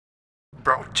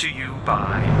Brought to you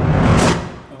by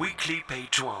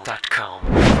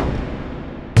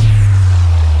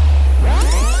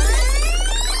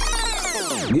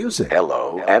weeklypage1.com. Music.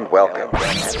 Hello and welcome.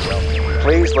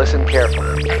 Please listen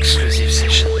carefully. Exclusive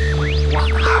session.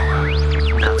 1 hour.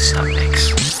 Non-stop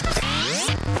mix.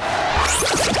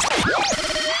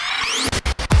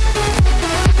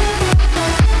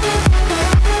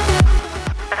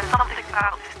 There's something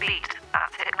about this beat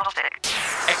that's hypnotic.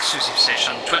 Exclusive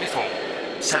session 24.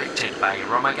 Selected by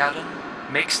Romain,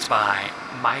 mixed by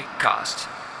Kost.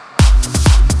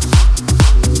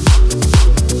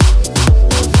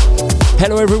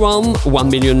 Hello everyone, 1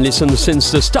 million listens since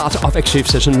the start of XCLUSIVE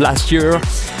session last year.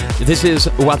 This is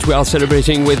what we are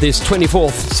celebrating with this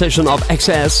 24th session of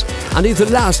XS, and it's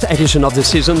the last edition of the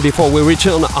season before we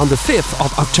return on the 5th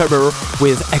of October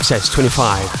with XS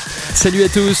 25. Salut à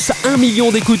tous, 1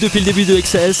 million d'écoutes depuis le début de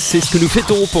XS, c'est ce que nous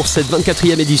fêtons pour cette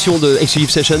 24e édition de XCLUSIVE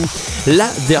Session, la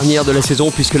dernière de la saison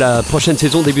puisque la prochaine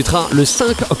saison débutera le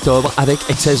 5 octobre avec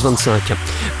XS 25.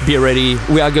 Be ready,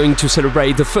 we are going to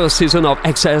celebrate the first season of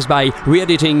XS by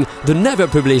re-editing the never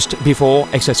published before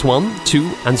XS 1, 2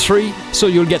 and 3, so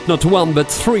you'll get not 1 but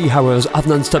 3 hours of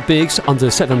non-stop mix on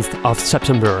the 7th of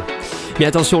September. Mais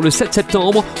attention, le 7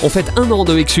 septembre, on fête 1 an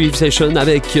de XCLUSIVE Session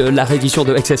avec la réédition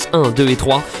de XS 1, 2 et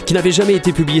 3 qui n'avaient jamais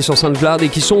été publiées sur SoundCloud et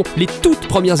qui sont les toutes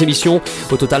premières émissions,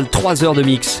 au total 3 heures de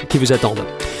mix qui vous attendent.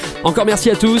 Encore merci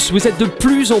à tous, vous êtes de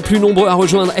plus en plus nombreux à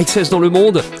rejoindre XS dans le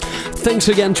monde. Thanks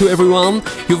again to everyone.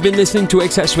 You've been listening to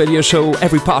XS Radio Show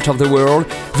every part of the world.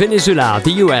 Venezuela,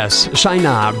 the US,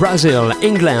 China, Brazil,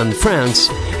 England,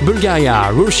 France,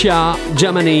 Bulgaria, Russia,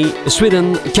 Germany,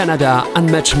 Sweden, Canada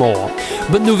and much more.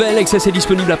 Bonne nouvelle, XS est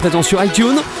disponible à présent sur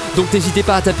iTunes, donc n'hésitez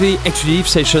pas à taper XCLUSIVE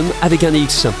Session avec un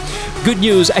X. Good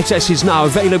news, XS is now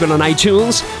available on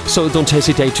iTunes, so don't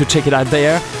hesitate to check it out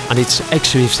there, and it's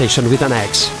XCLUSIVE Session with an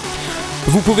X.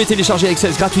 Vous pouvez télécharger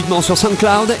XS gratuitement sur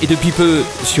SoundCloud et depuis peu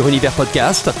sur Univers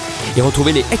Podcast et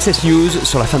retrouver les XS News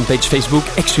sur la fanpage Facebook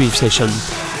XCLUSIVE Session.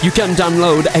 You can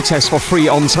download XS for free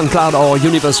on SoundCloud or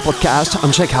Universe Podcast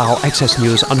and check our XS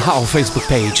News on our Facebook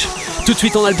page. Tout de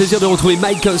suite, on a le plaisir de retrouver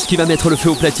Kost qui va mettre le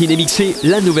feu aux platines et mixer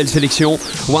la nouvelle sélection.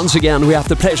 Once again, we have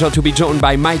the pleasure to be joined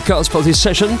by Kost for this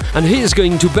session, and he is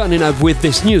going to burn it up with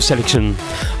this new selection.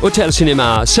 Hotel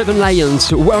Cinema, Seven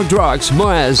Lions, World Drugs,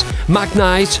 Moez, Mark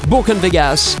Knight, Borken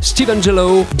Vegas, Steve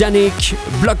Angelo, Danik,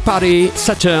 Block Party,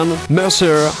 Saturn,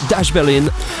 Mercer, Dash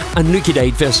Berlin, and Lucky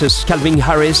Date versus Calvin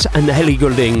Harris and Ellie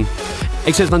Goulding.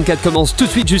 XS 24 commence tout de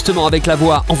suite justement avec la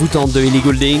voix envoûtante de Ellie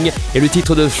Goulding et le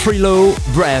titre de Freelo,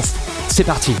 Breath. C'est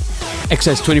parti.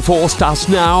 XS 24 starts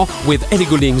now with Ellie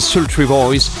Goulding's sultry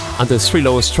voice and the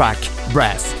Freelo's track,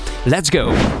 Breath. Let's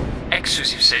go.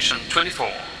 Exclusive session 24.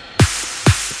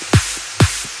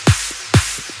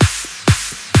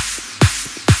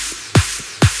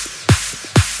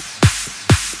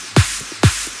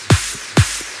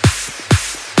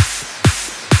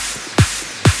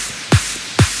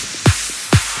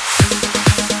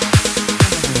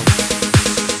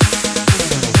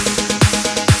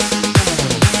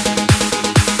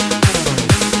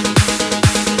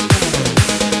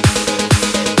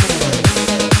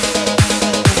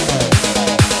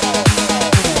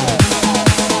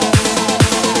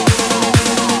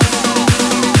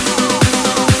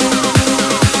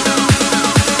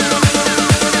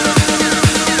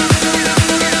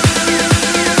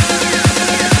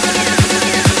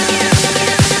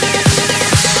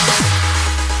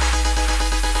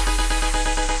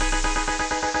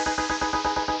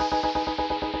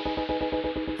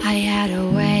 I had a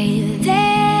way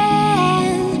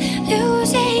then,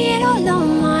 losing it all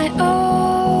on my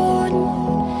own.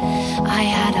 I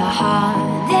had a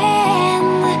heart then,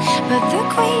 but the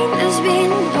queen has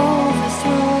been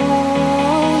overthrown.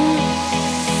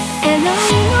 And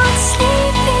I'm not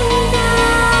sleeping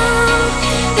now,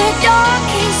 the dark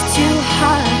is too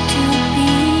hard to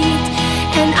beat.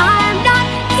 And I'm not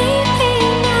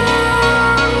keeping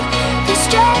now the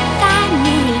strength I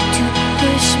need to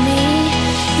push me.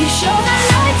 You show the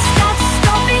lights that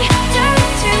stop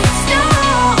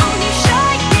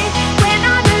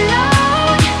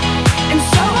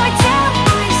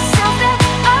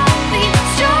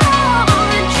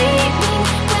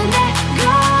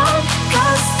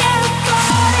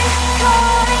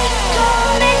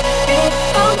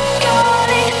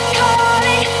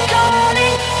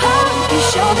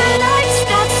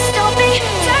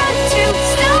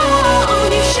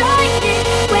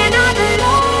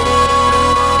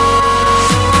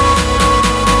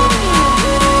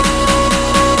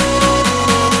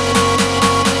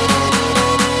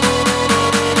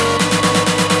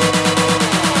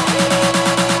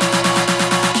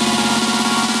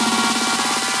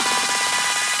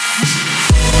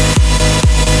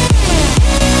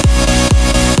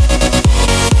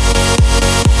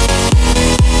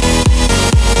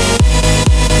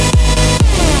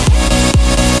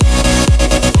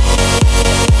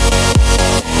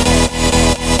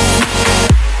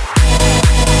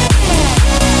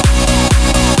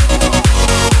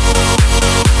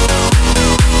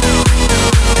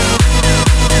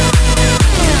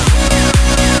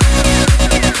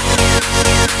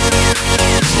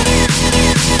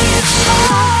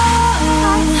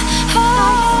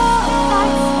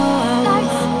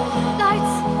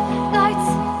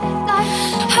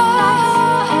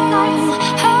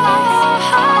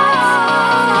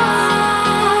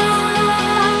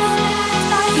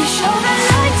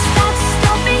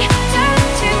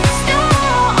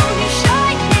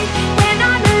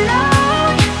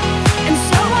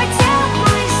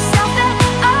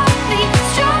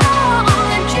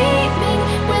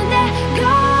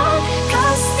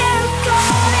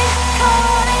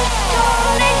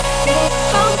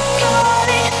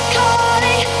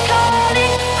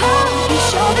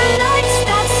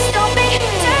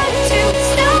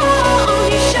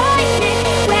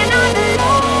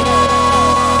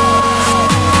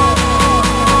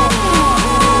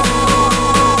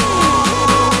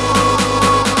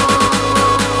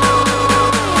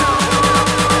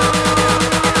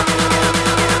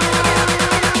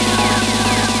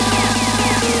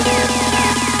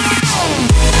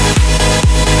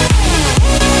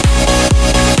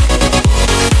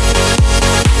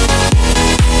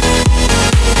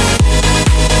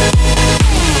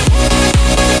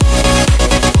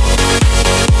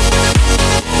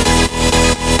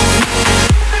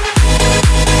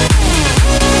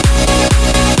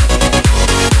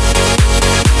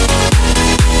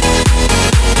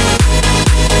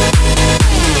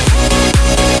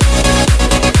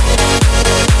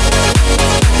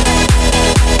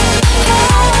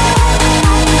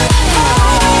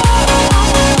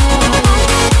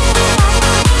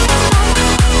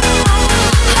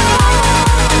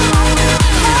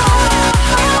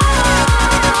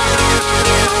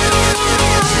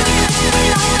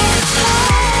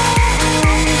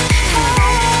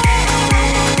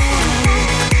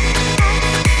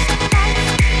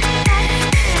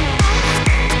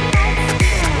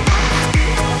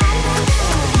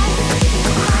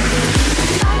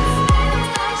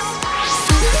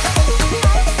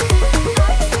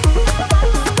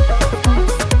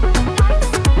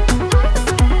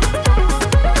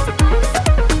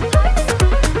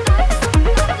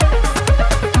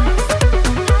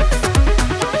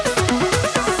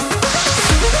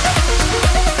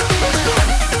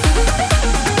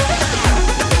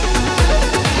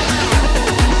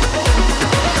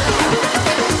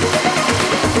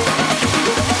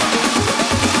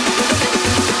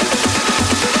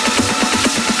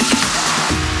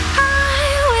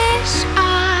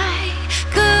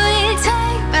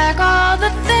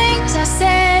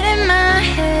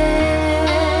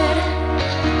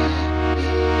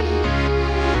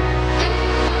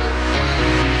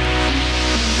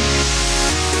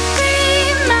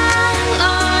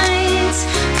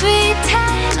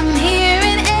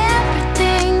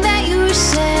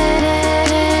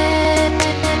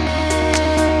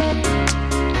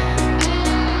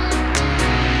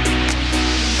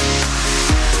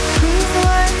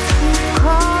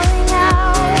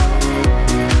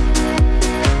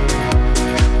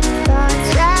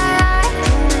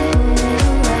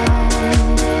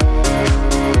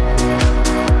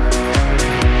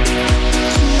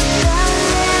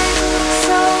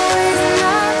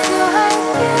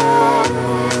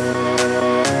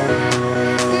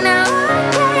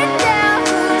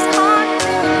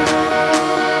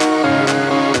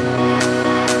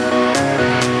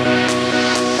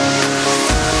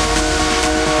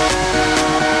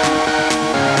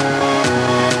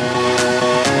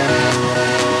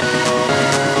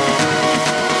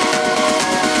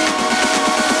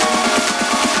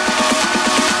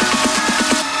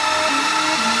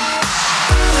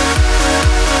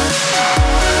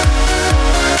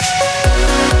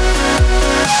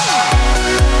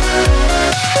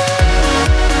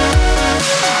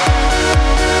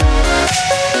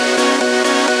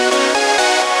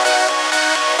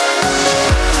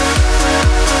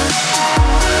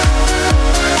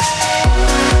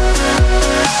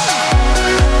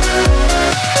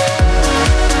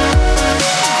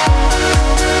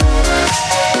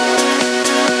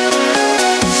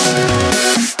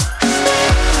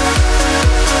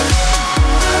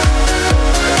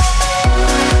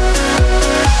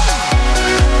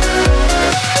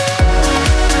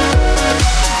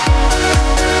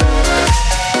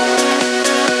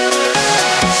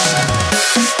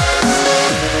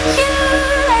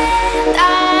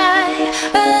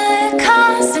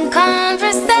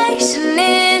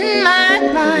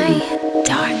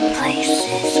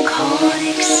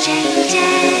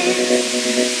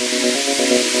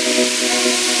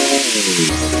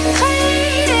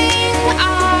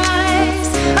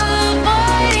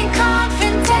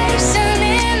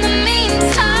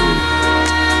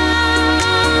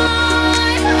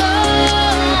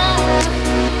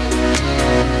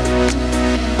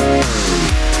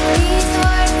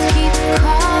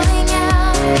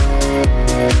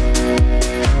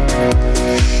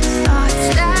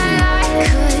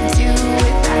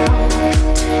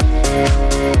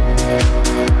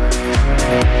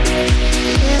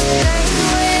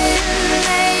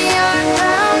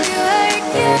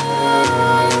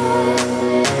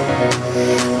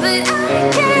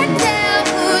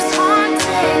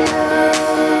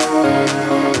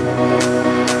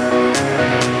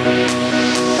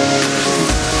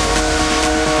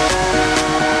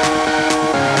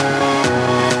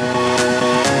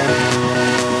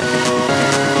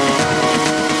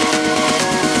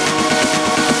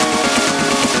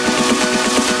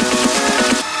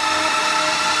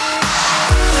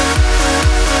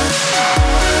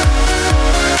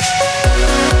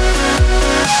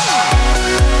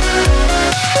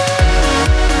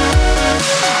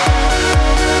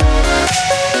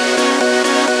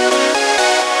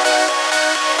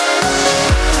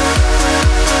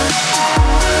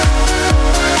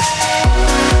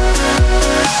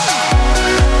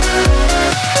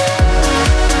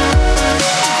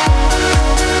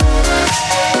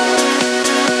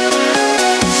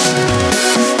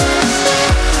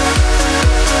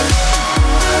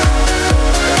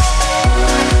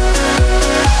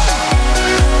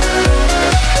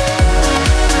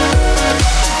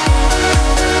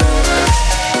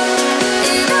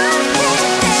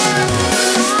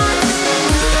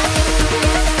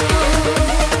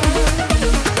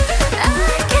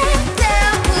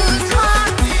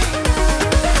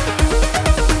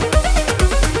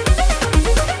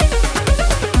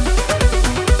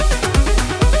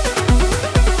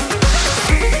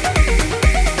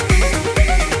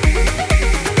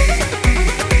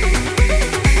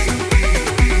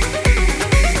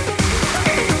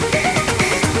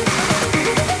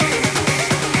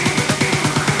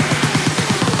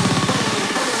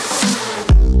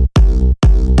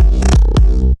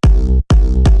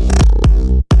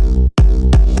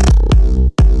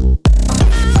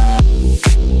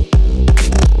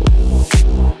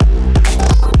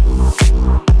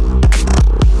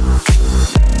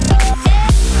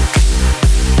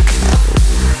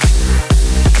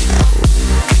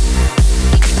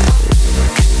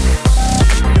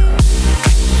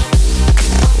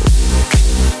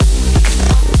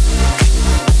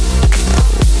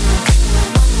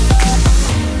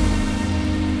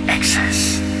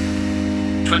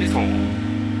 24.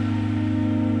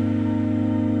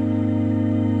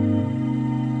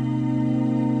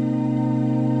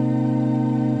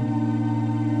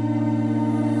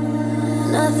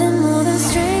 Nothing more than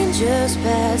strangers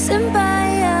passing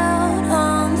by out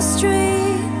on the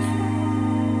street.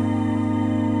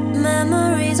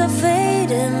 Memories are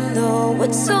fading, though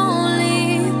it's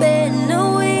only been a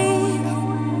week.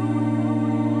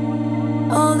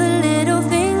 All the little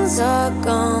things are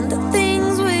gone, the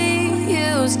things we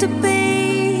used to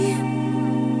be.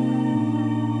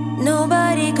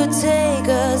 Nobody could take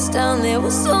us down, there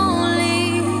was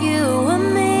only you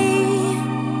and me.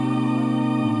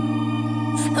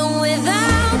 And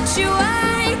without you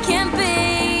I can't be.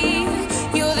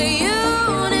 You're the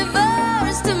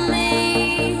universe to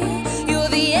me. You're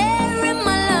the air in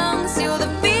my lungs. You're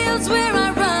the fields where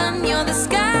I run. You're the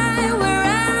sky where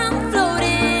I'm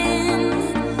floating.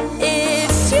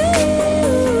 It's you.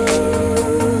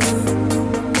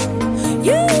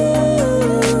 You.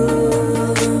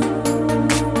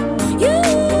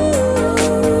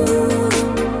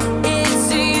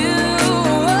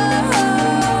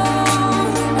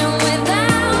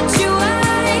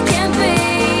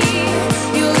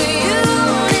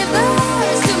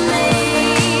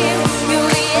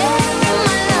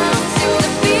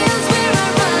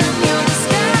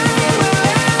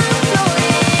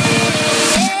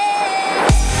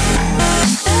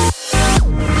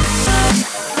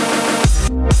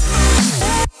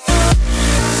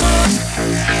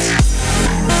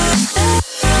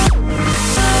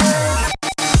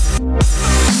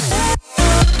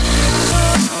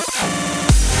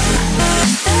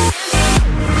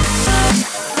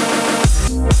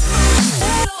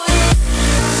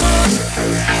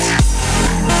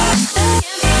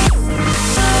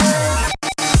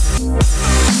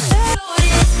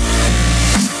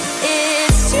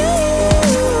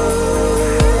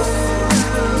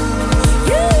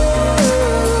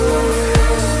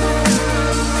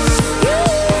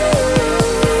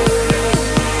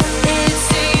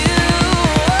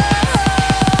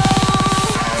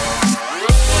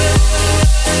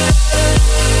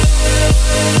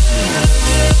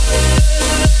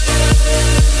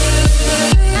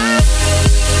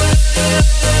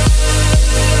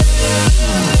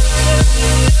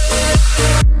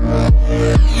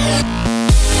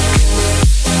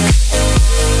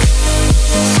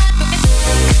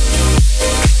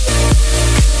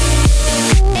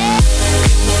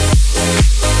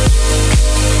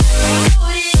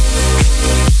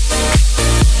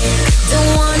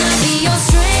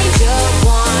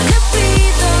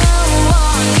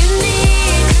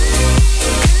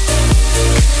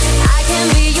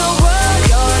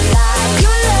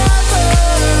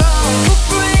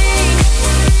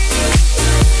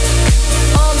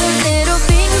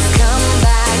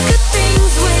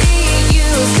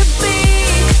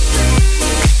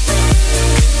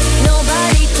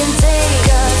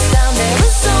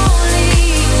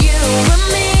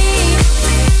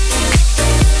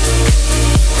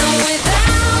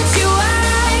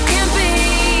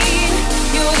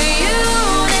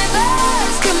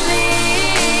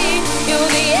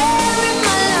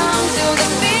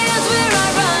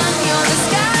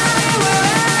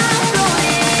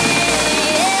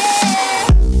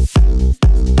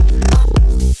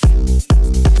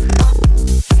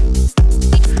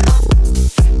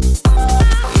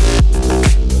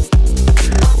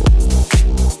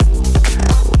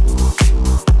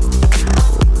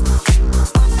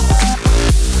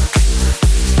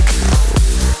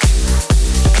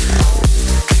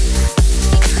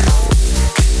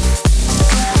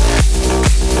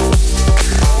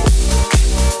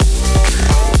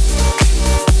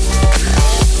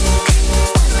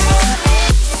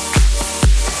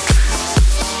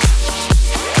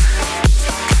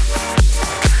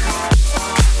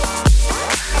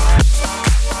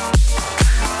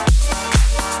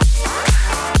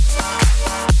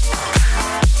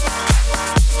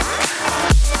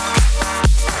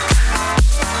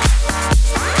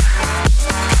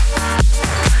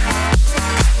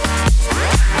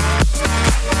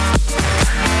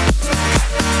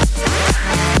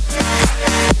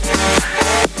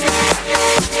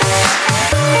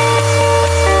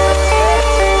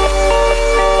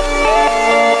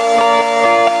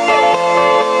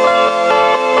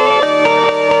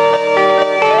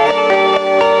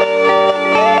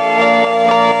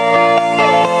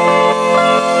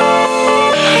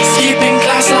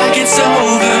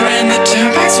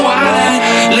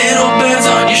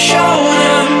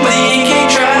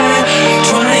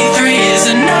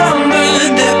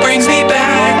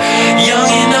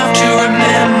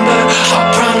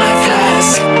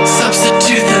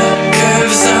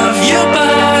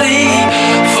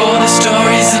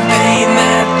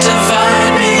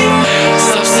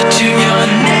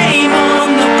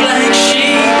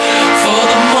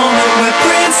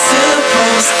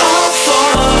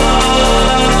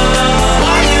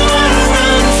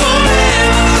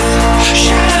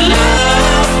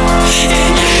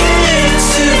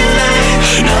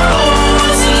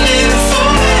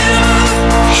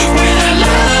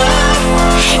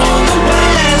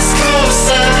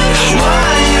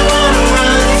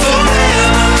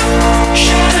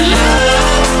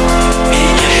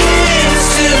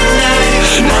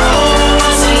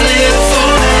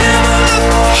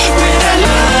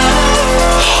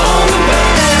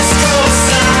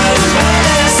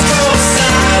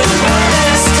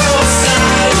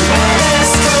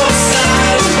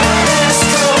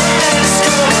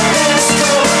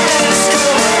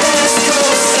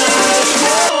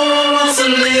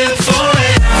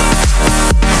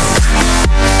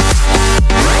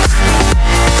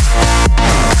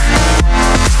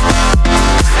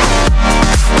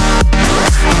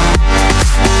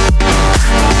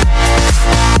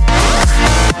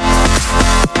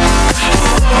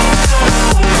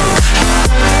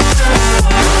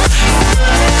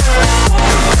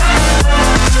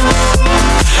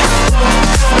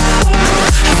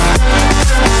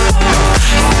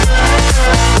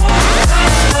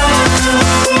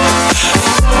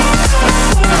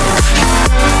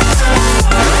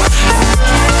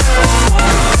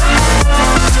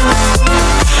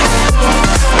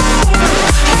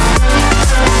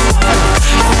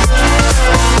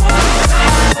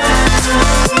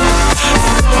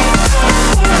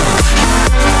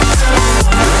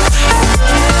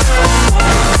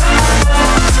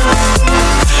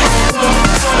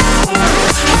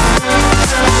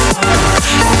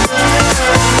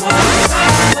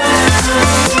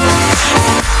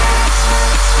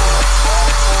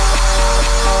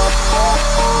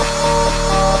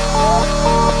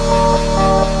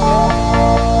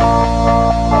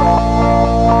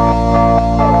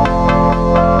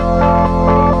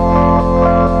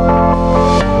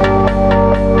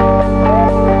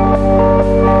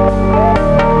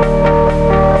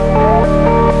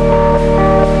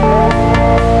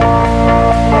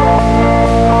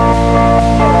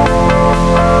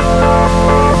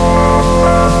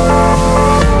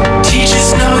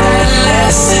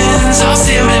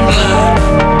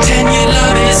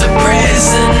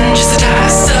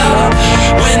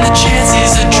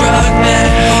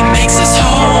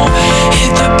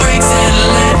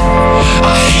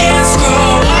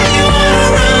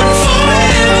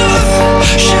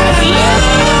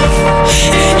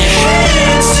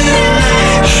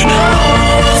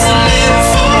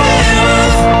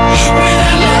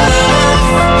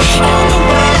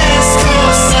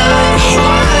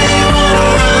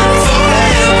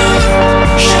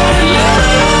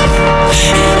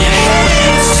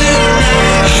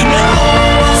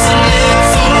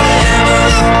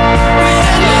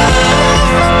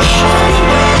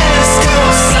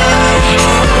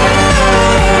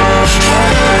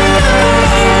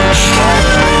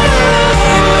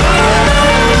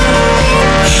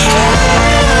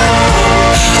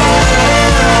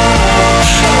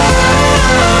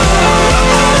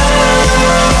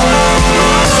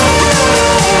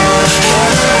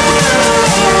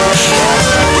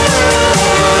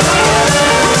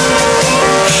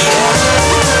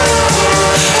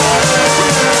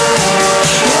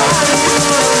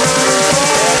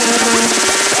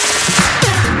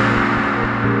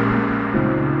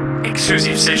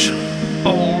 exclusive session.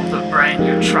 All the brand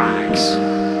new tracks.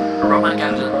 Romain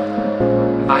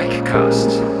by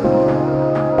Kost.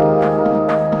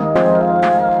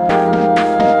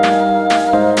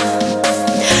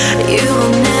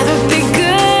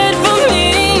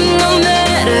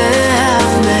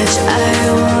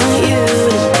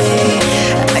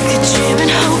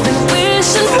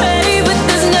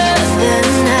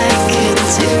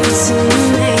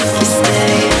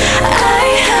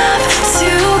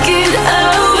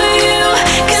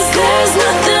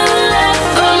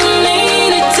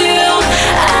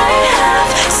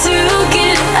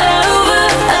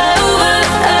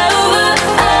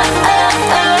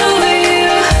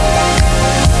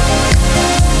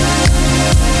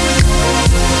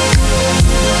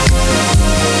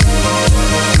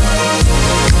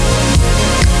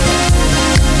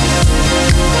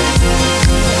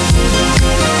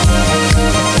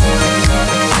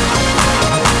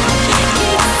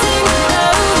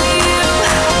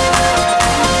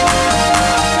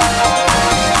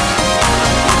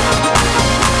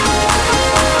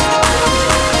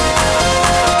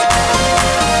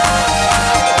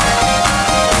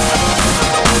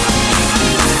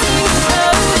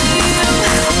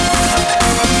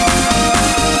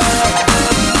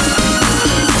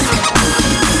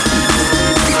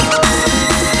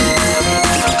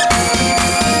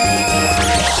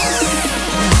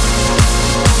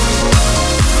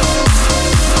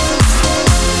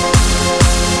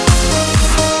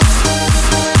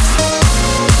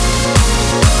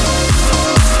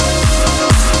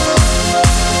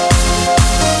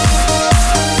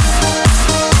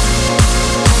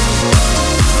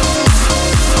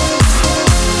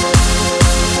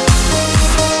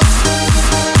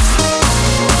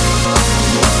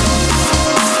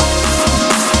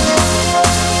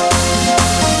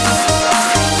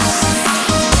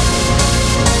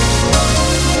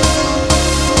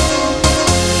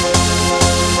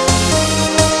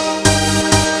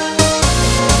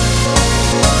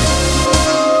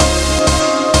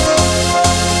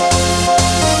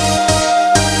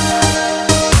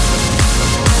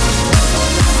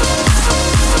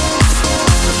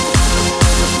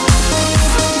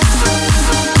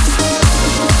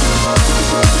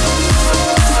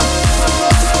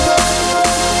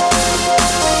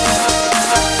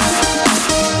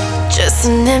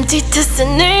 An empty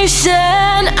destination,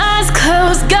 eyes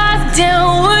closed,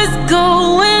 goddamn, what's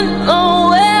going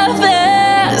nowhere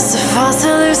there? It's a false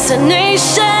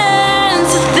hallucination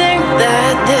to think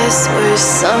that this was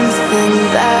something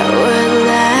that would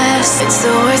last. It's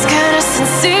always kind of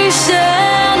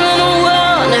sensation when I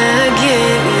wanna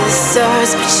give you the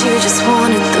stars, but you just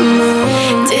wanted the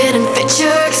moon. Didn't fit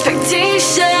your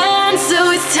expectations,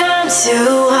 so it's time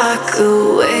to walk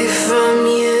away from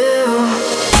you.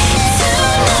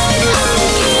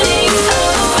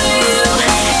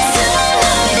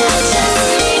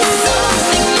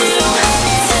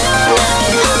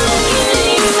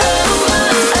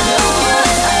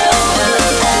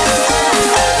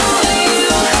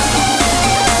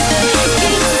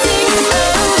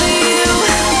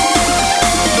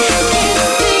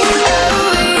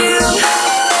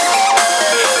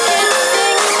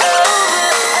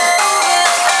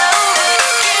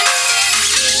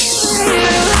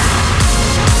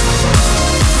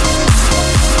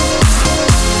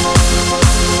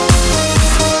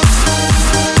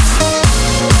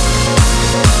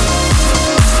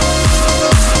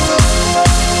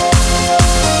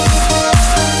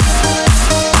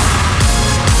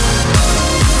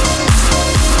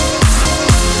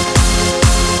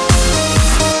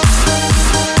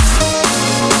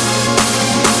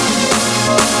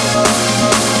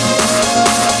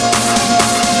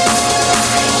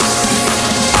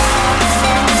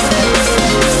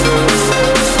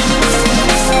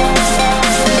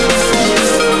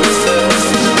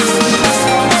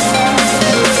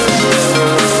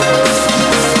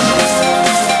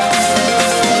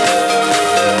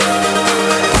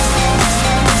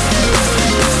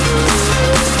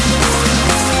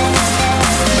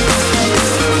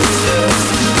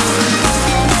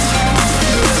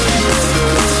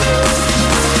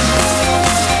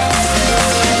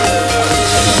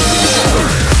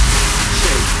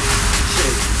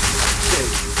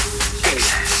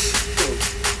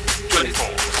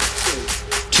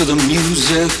 To the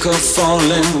music of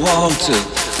falling water,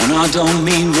 and I don't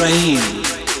mean rain.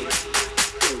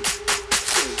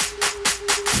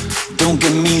 Don't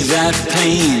give me that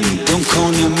pain, don't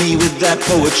corner me with that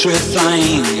poetry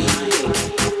thing.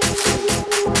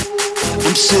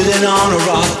 I'm sitting on a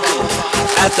rock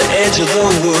at the edge of the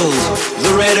world.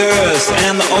 The red earth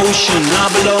and the ocean are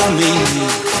below me,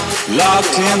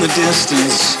 locked in the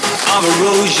distance. of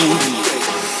erosion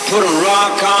put a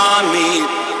rock on me.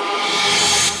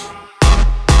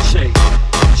 Shake,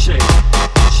 shake,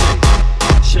 shake,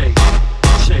 shake, shake,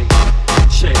 shake,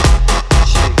 shake,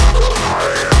 shake,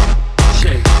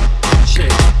 shake, shake,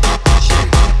 shake, shake,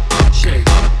 shake.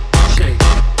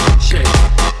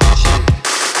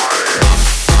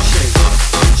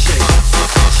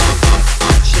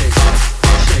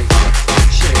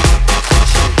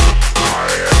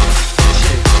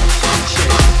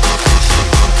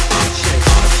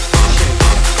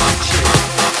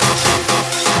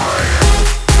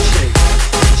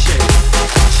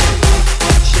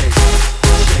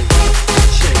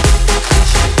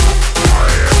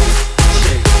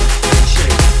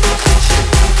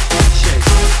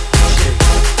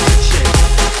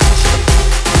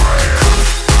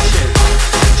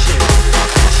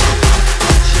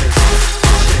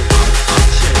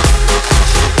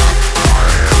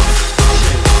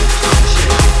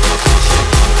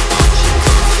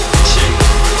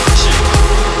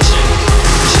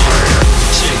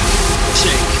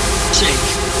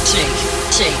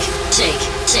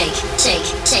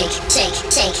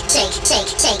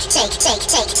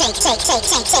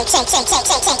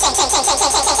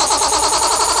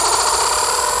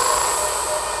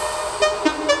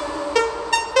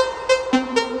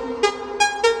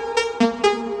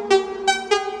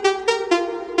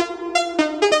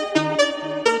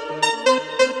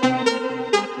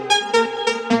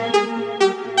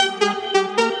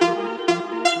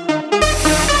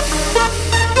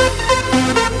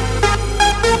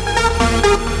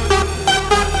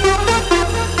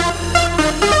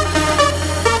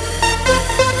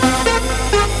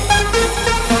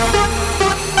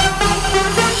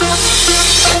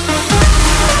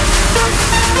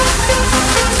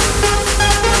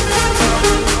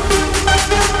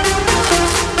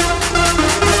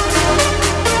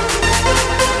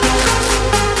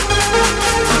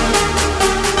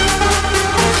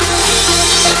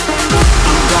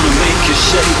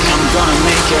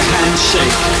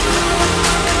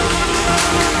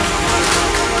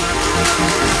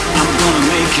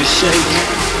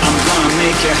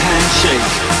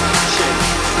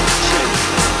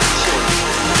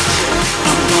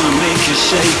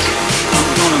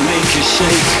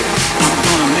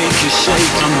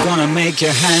 Your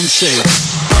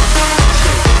handshake.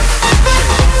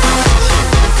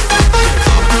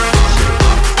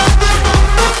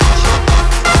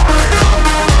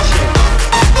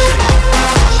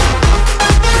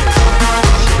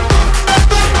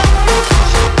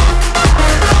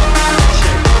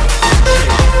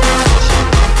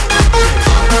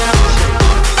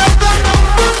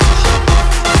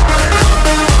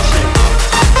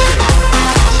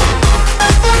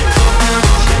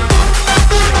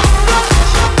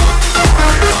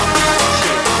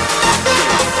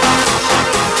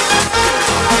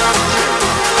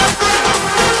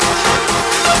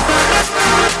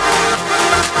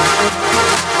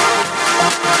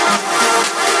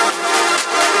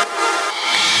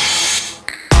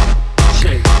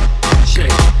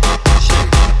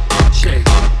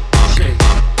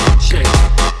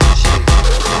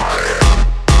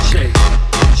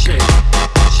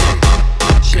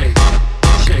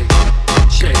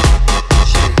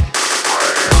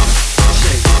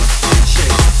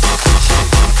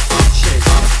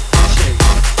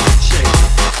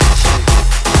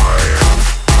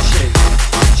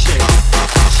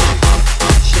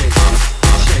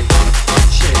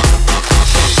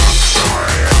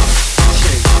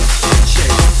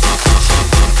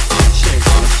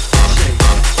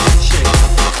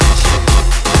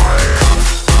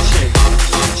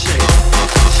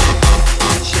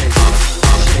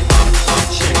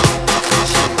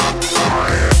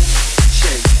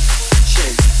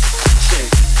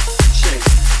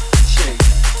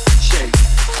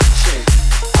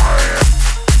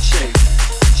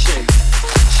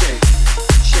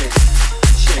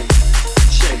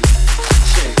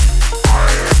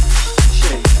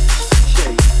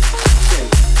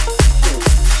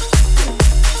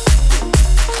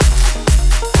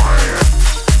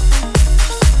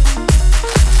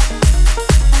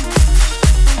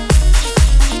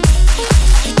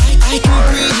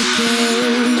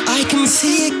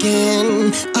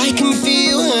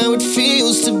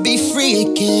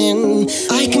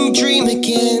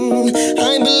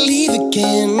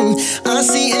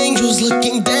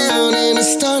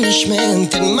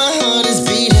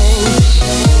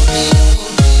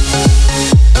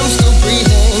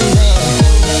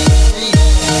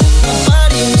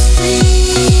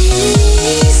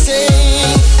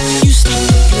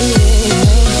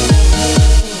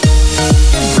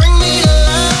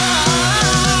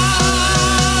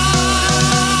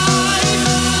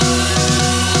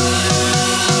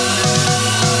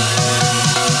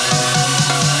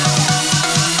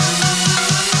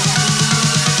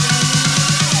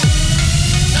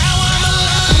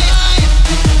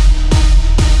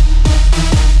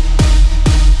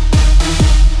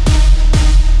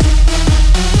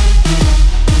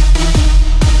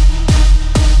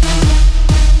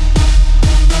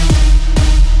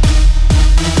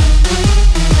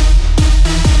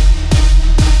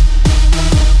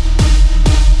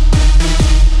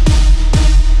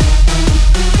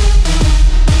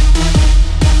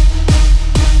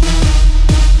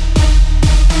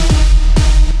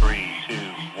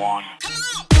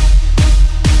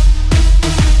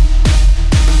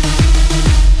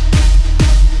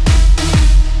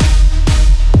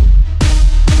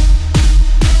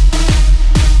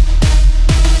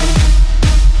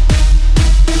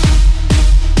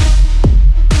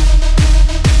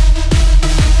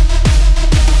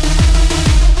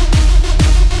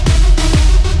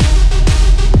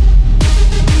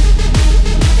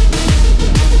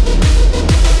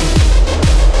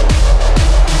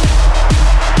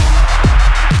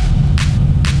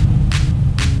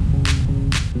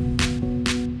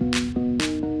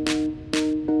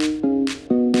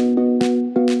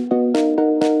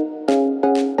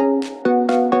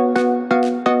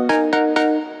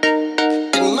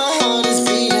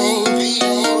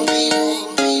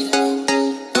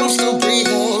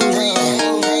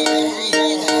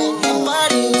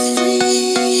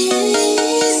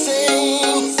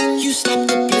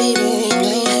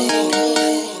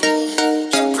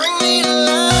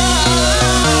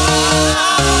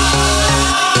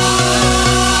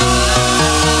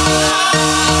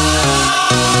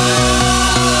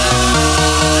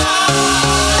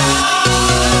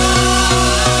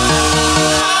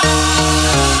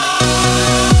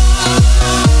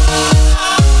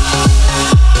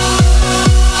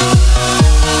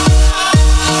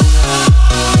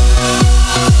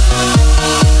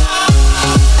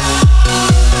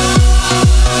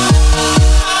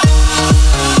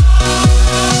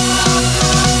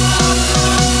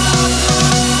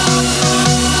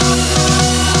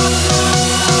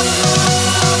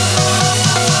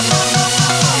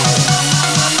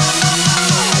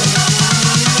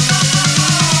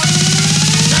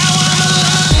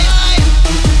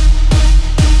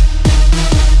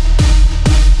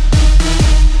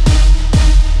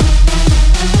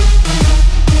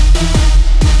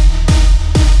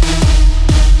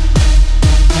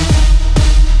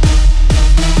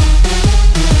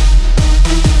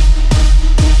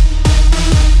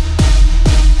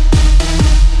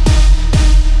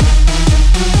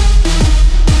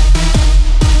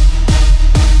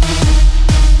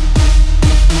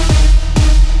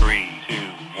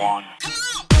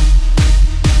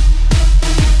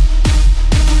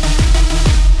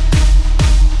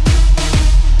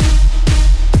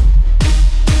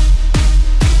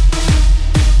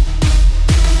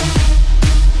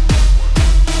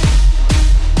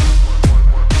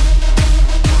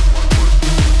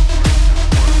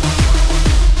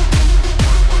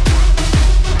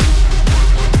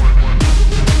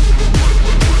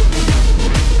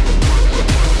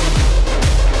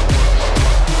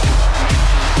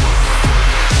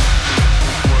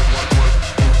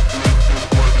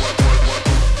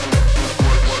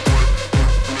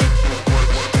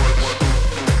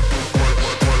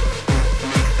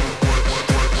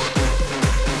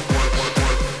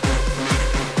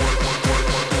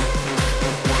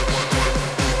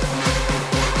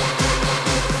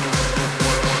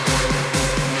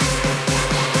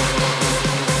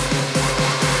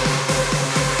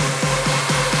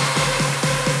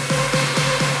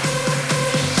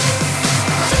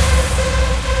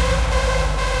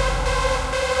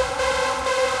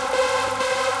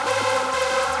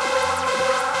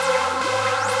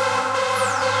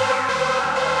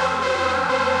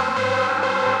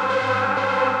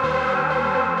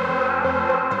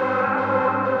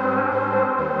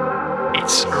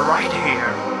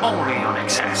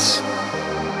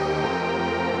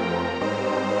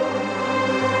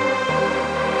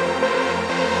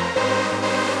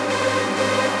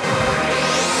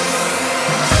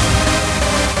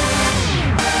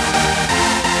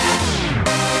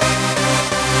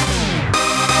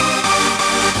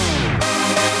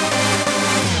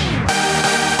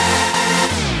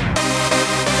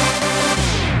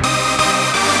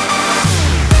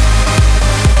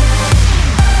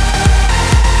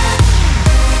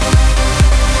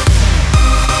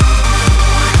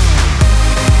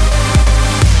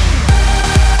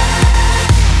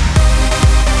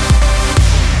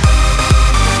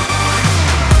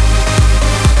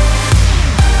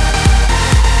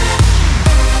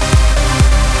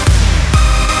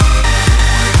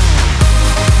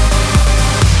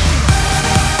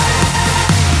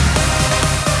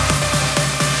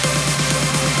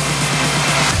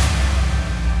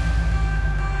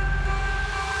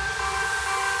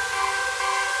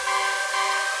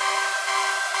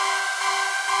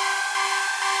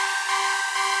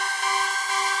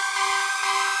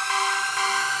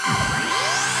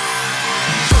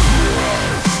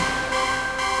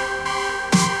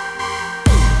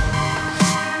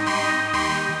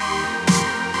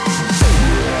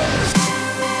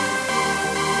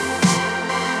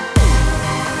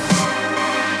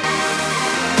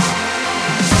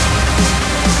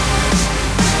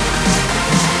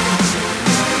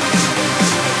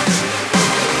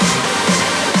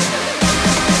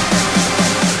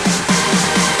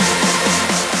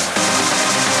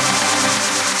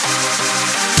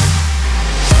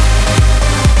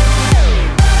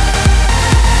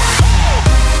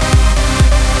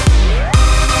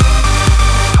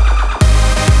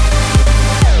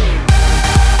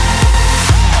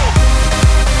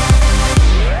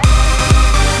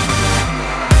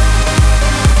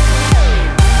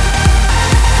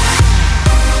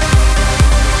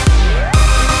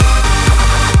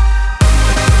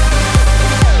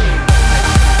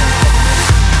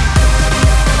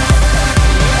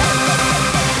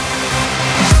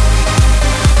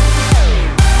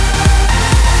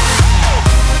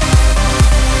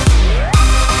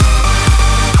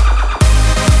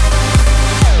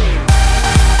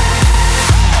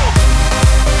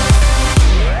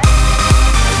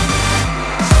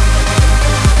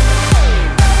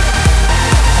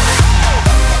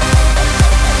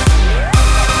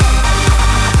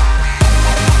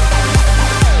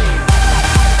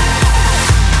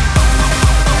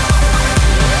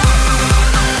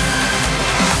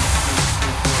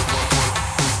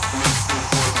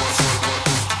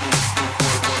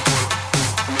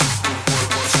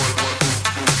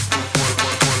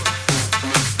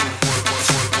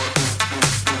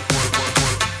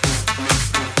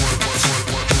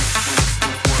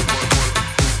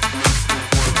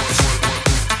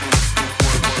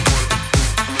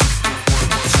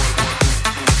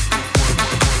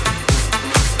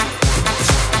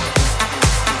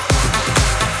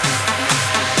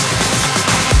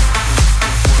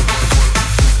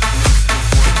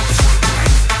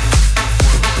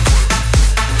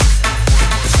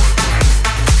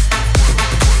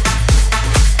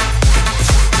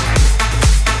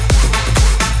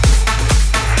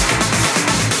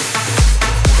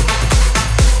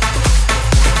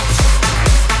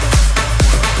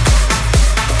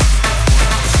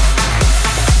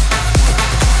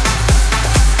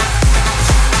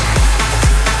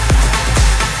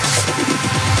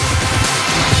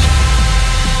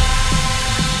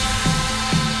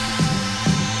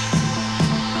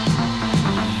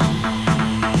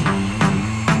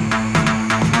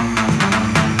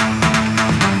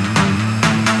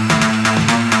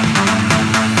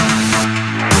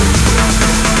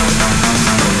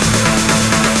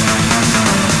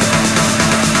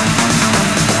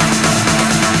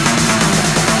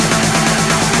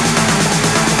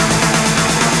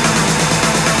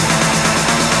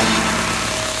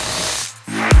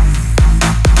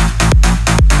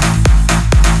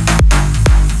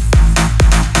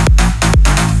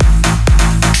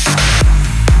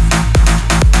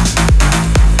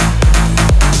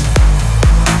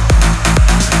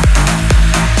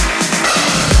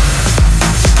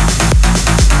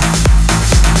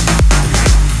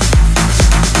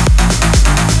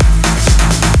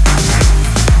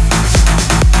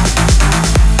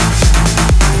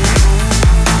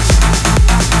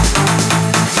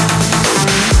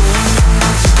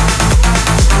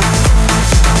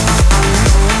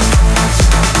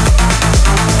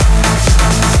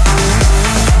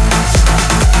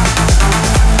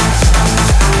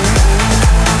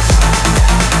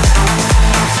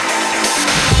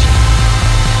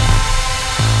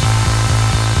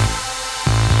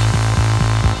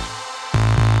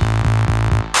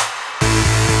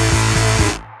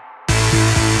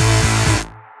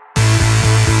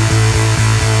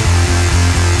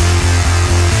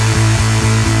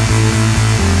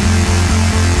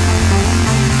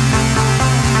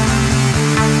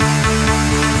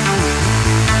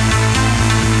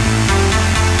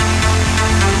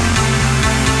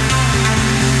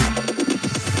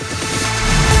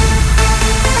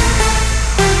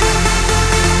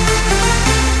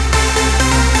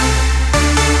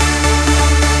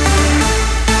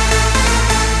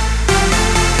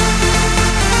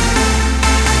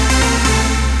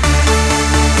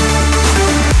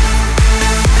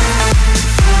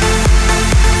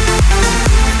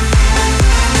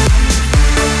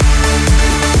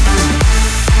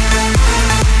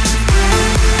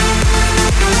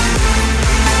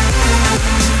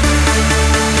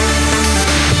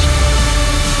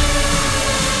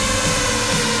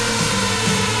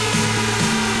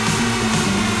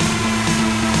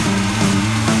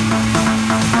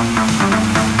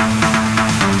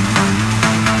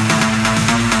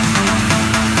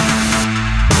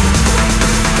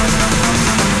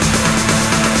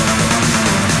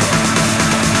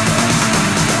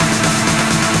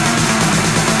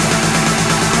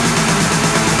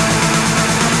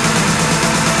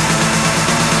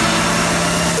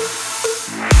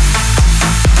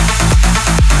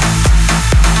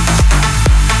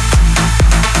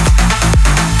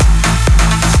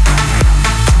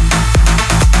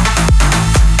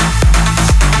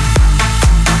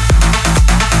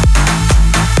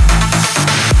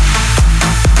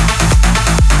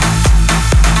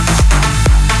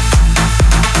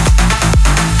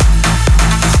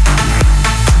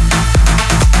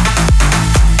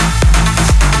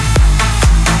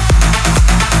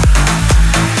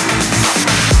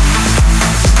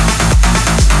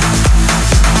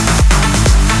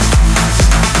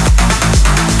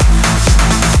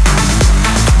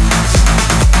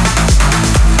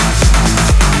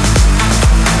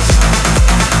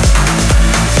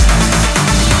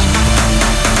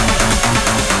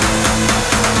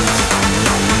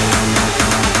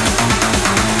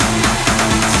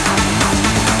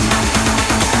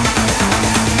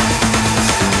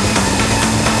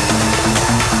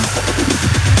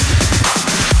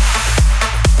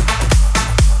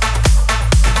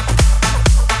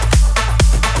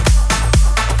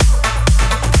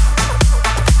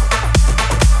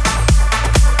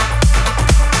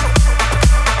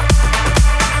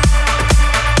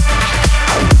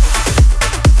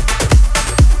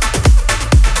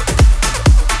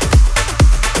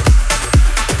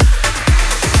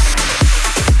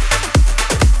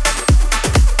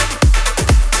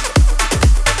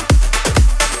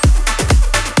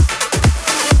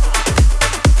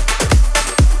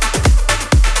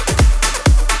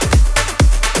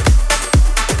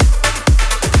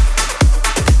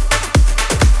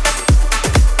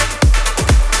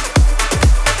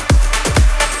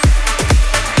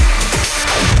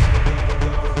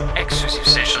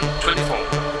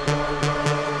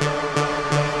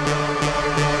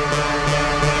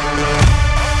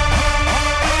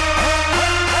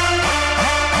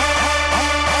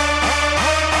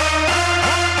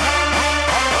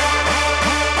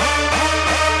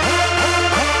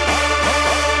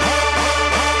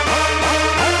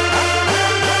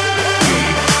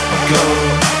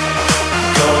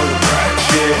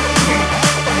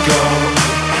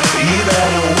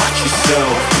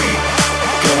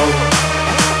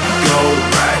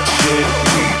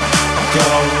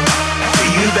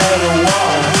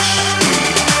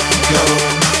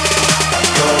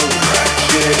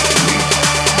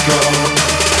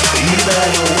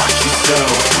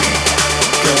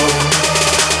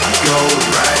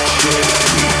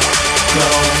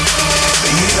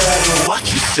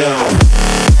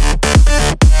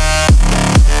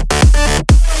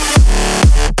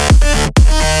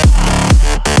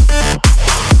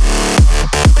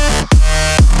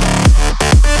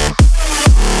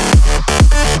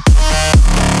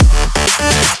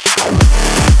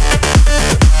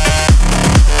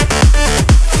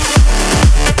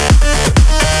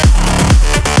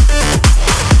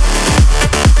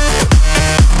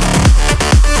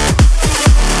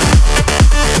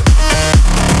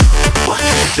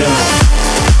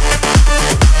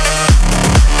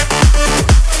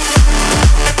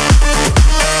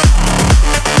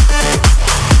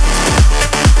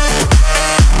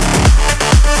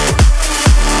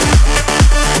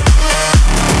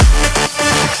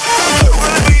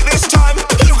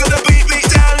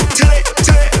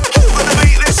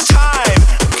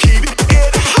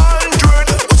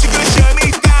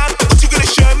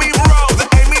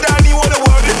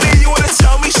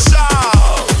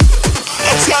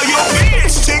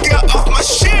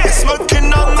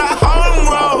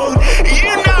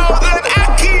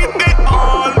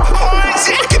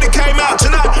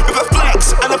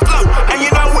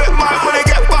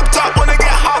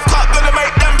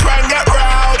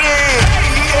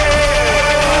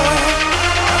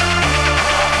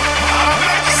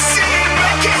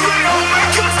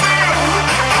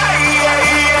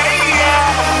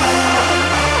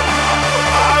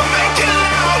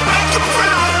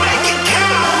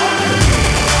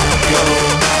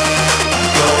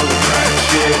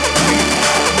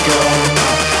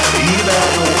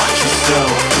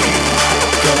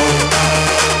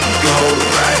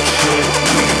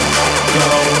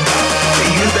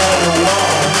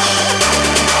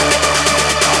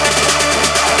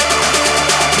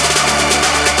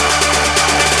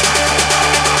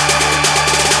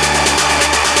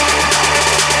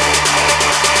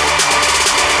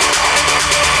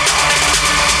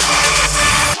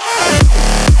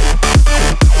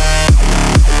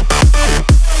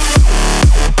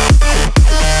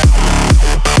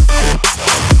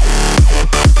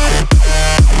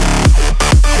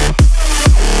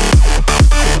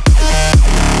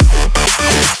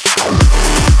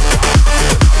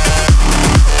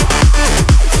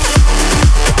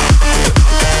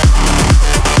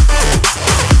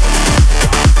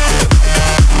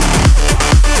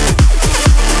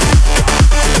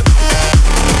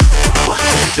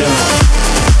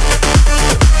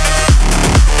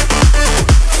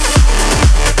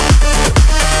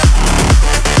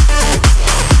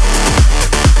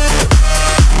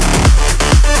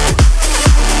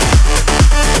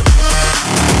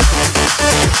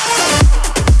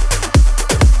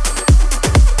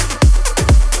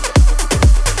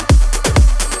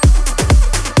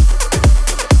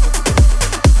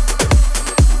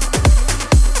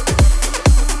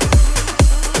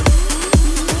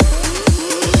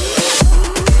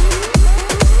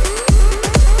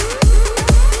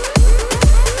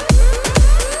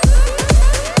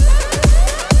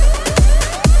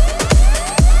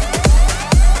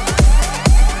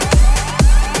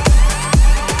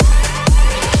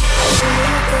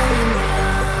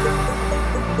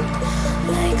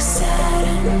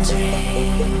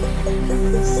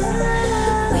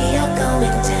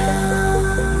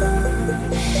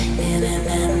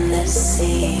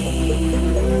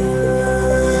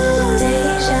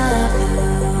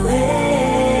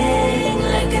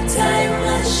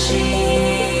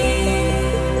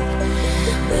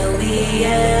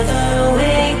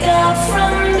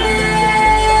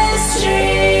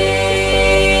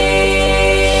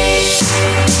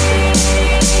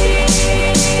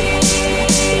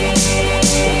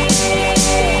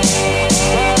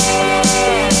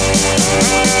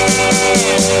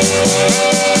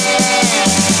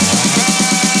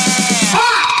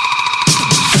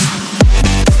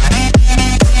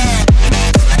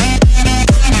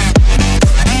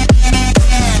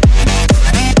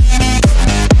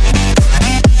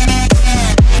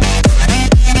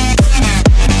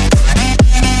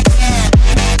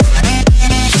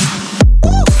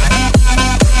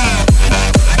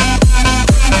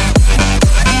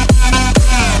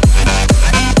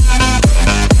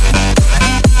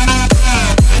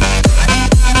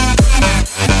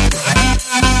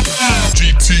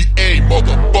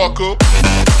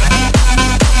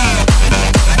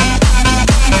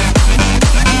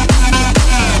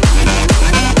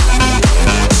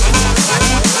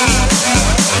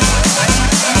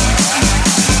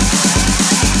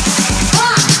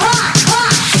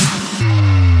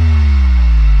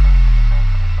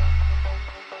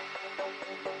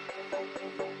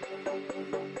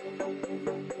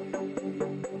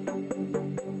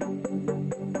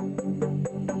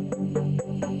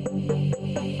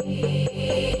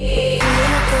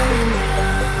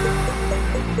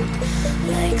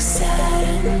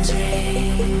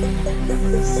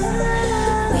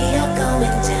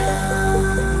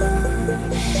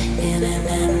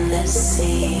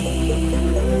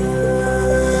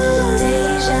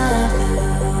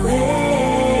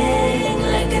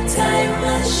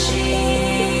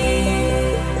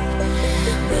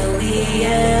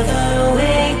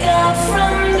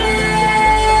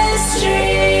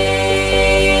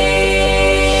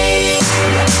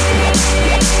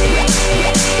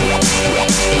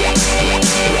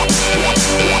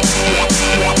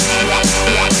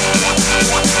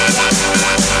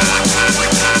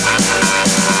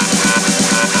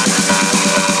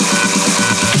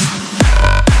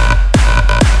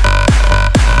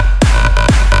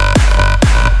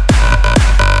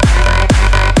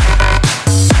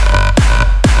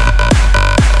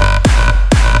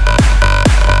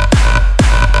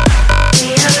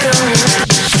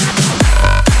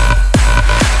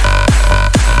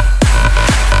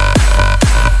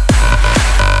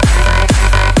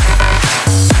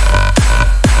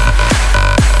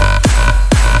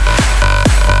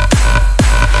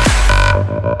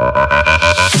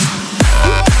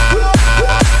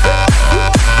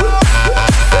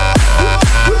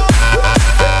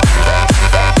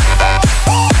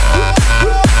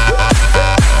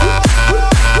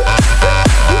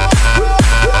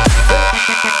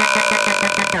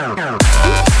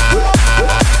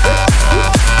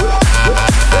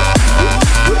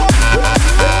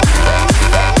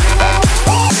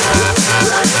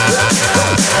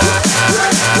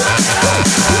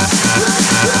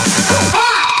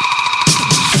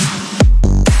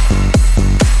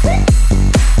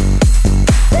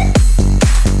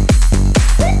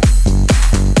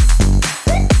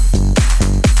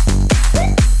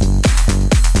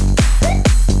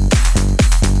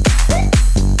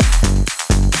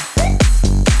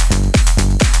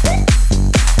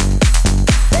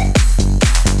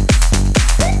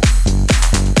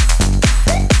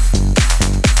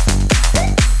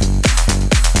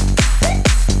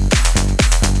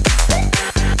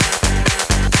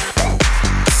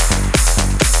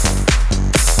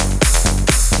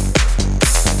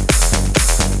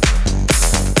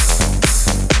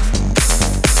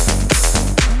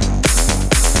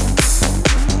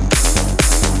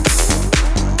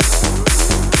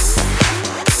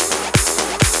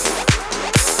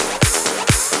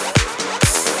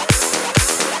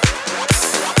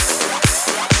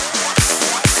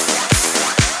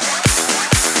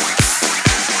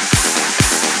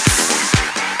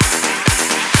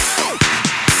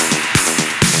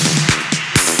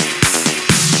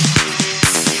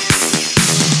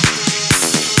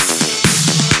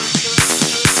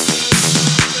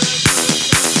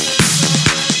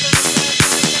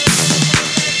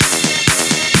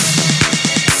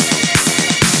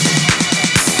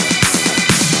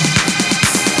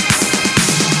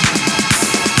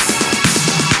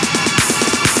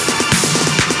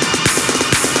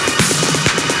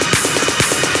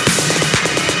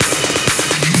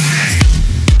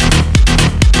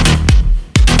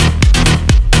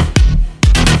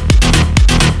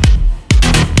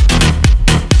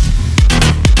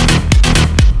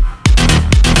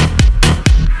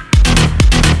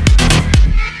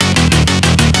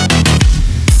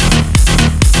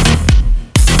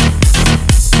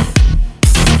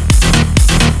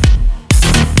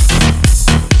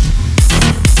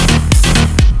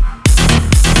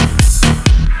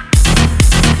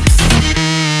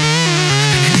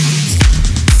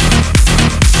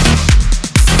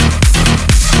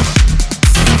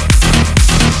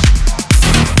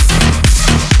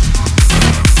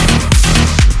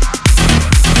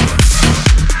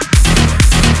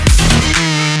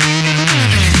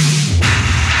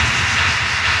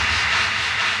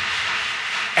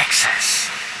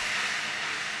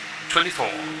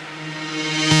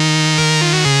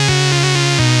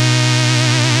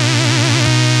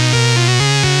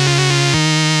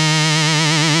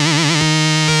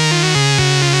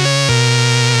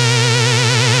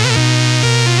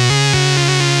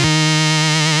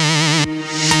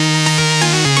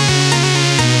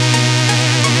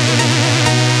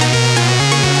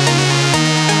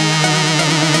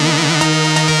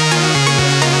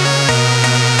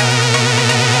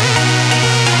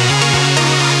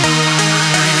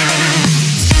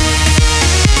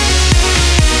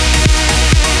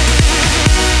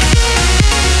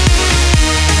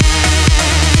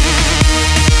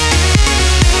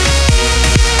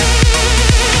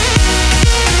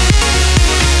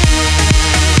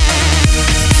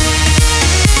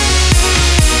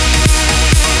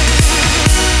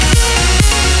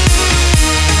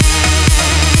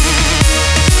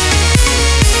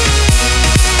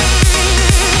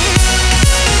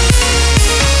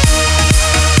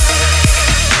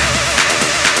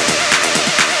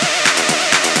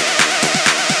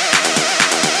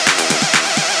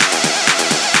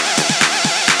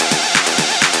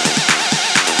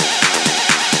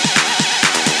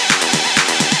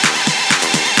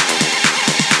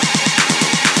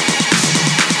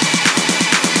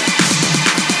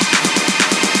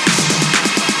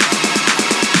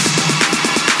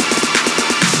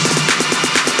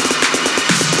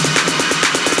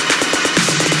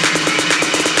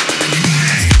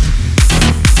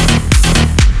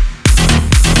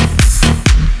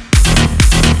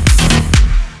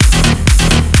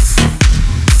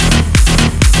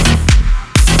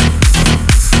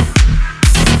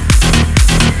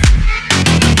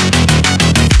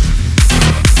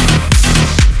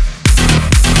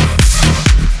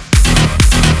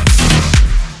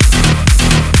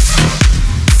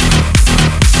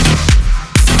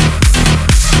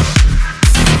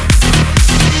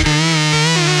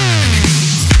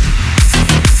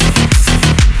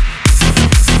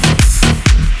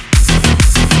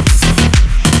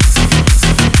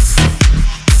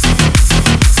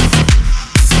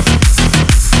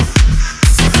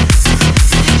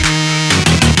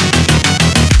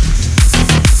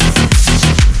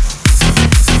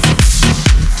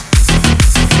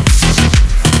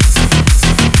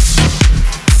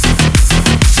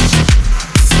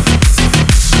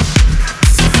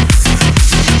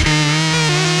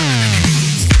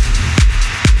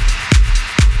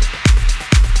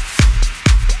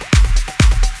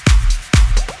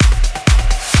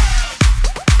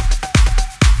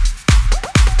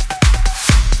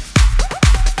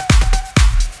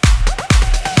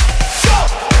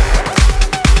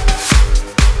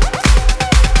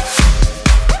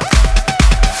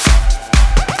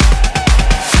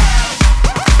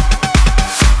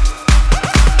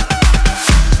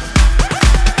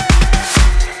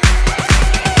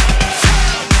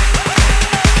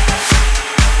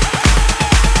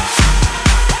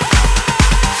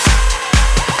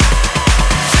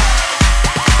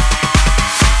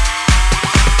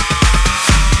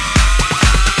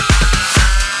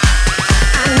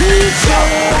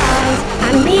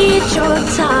 your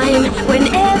time when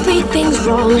everything's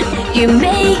wrong. You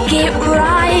make it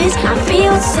right. I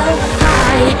feel so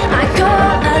high. I go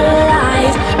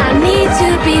alive. I need to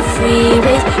be free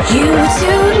with you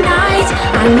tonight.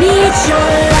 I need your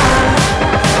love.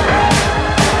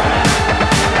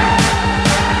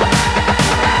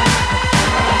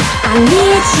 I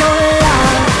need your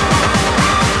love.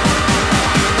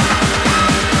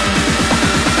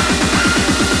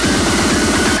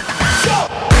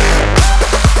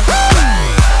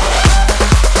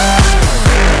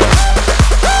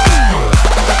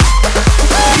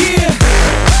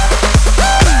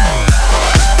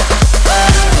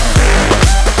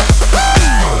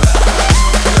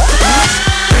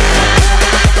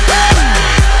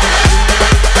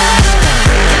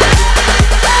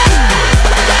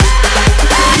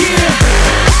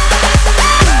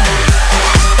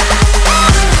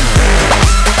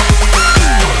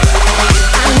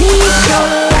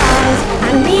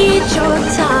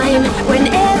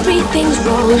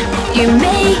 You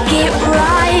make it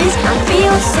right. I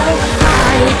feel so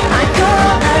high. I go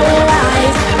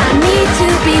alive. I need to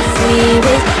be free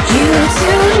with you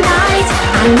tonight.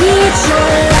 I need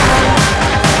your love.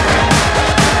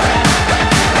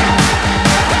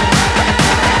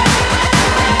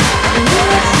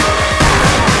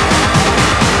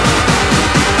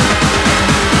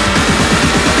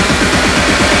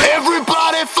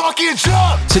 Everybody fucking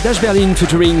jump! C'est Dash Berlin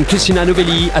featuring Christina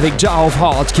Novelli avec Jar of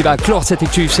Heart qui va clore cette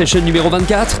Active Session numéro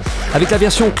 24 avec la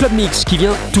version Club Mix qui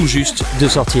vient tout juste de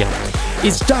sortir.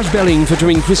 It's Dash Berlin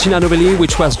featuring Christina Novelli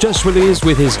which was just released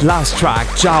with his last track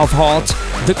Jar of Heart,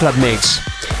 the Club Mix.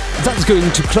 That's going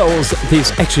to close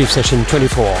this Active Session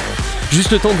 24.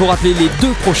 Juste le temps de vous rappeler les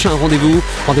deux prochains rendez-vous.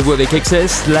 Rendez-vous avec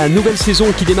XS, la nouvelle saison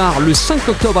qui démarre le 5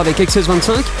 octobre avec XS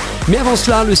 25. Mais avant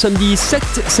cela, le samedi 7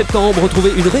 septembre,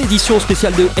 retrouvez une réédition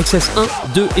spéciale de XS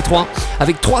 1, 2 et 3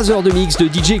 avec 3 heures de mix de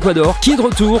DJ Ecuador qui est de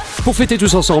retour pour fêter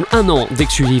tous ensemble un an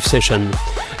d'Exclusive Session.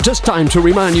 Just time to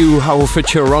remind you our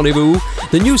future rendezvous.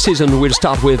 The new season will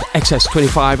start with XS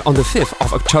 25 on the 5th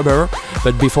of October.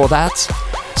 But before that,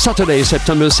 Saturday,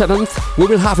 September 7th, we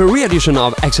will have a re-edition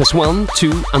of XS 1,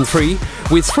 2 and 3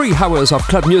 with 3 hours of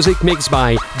club music mixed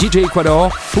by DJ Ecuador,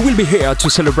 who will be here to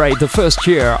celebrate the first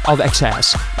year of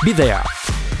XS. Be there.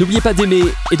 N'oubliez pas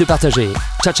d'aimer et de partager.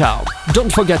 Ciao ciao.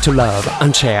 Don't forget to love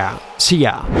and share. See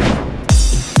ya.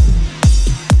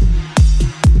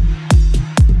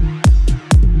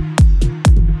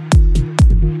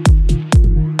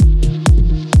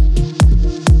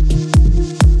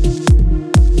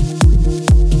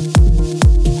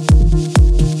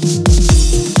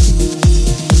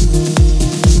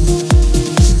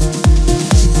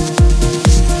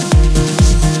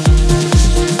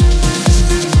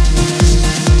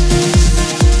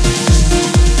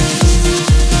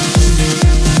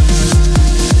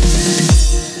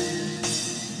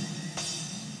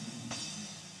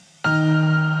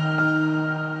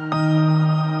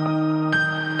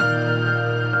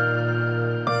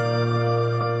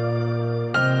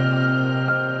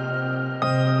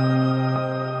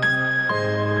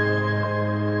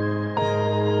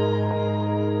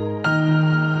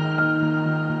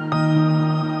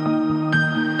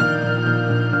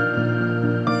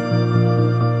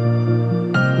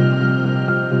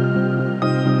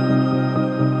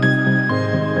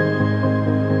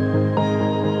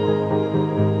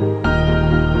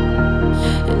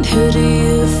 Who do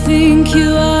you think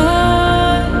you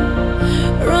are?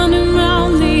 Running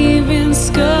around leaving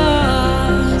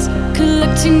scars,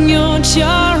 collecting your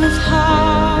jar of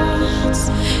hearts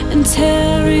and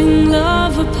tearing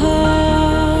love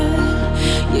apart.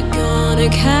 You're gonna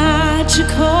catch a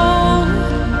cold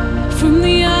from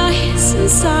the ice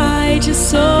inside your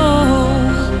soul.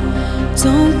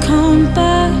 Don't come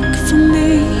back for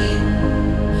me.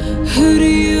 Who do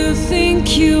you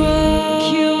think you are?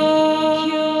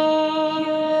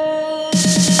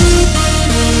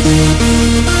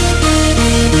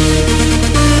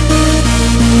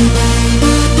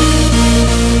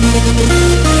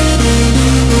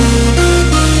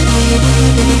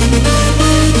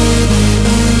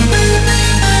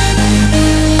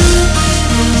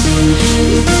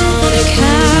 You're gonna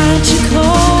catch a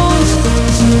cold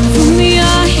from the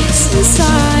ice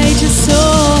inside your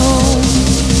soul.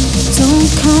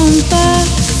 Don't come back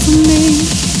for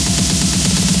me.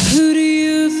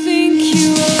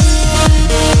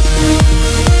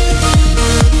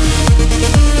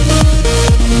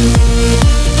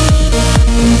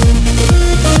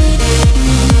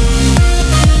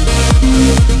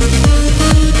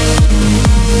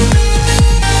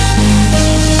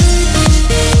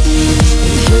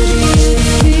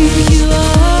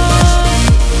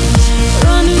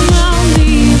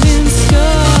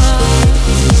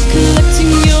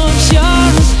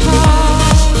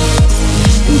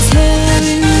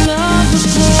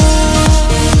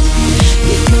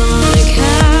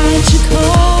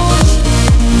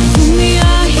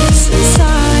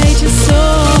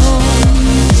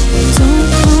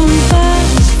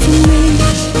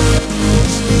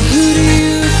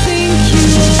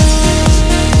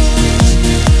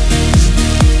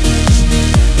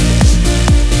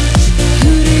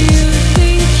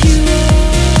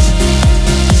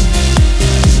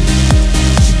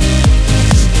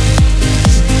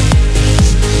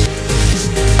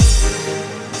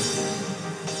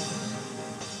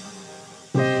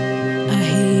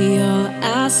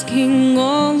 asking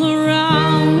all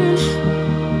around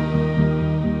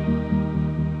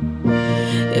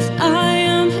if I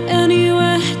am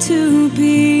anywhere to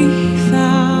be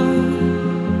found.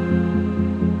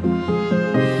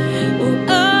 Well,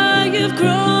 I have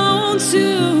grown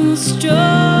too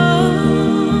strong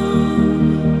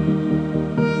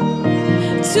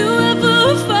to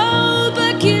ever fall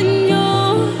back in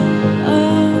your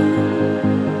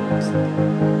arms.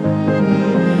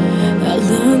 I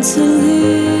learned to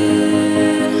live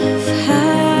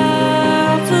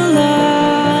half a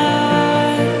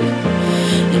life,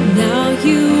 and now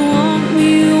you want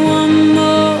me one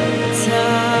more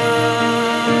time.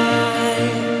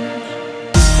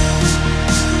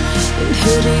 And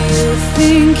who do you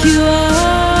think you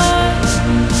are,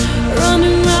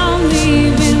 running around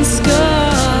leaving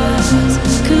scars,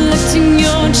 collecting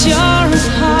your jar of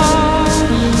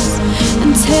hearts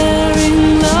and tearing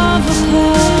love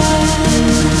apart?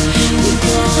 You're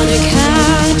gonna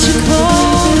catch a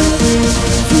cold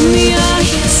from the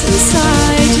ice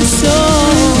inside your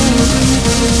soul.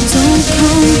 Don't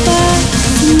come back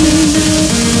to me.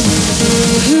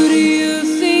 Who do you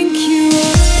think you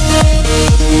are?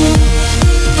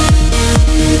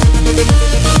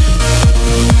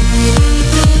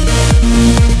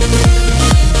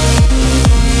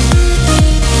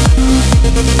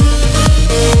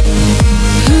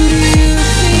 Who do you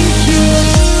think you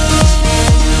are?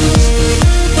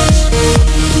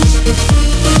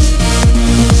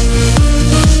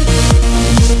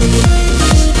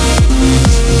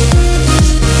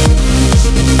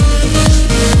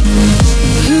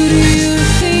 Who do you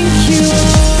think you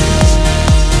are?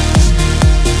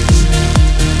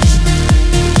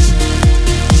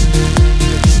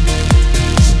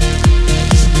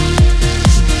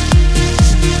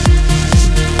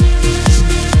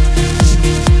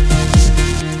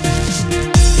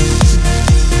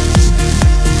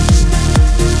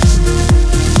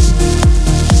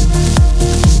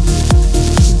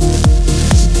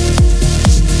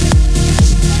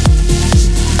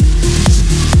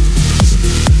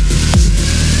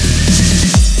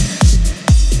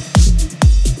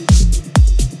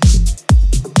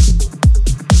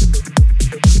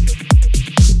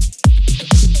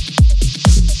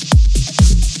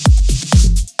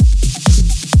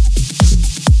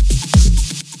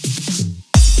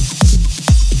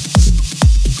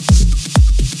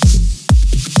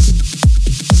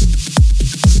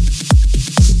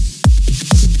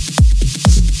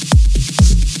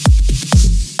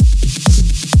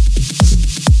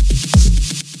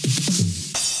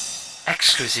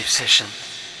 Exclusive session.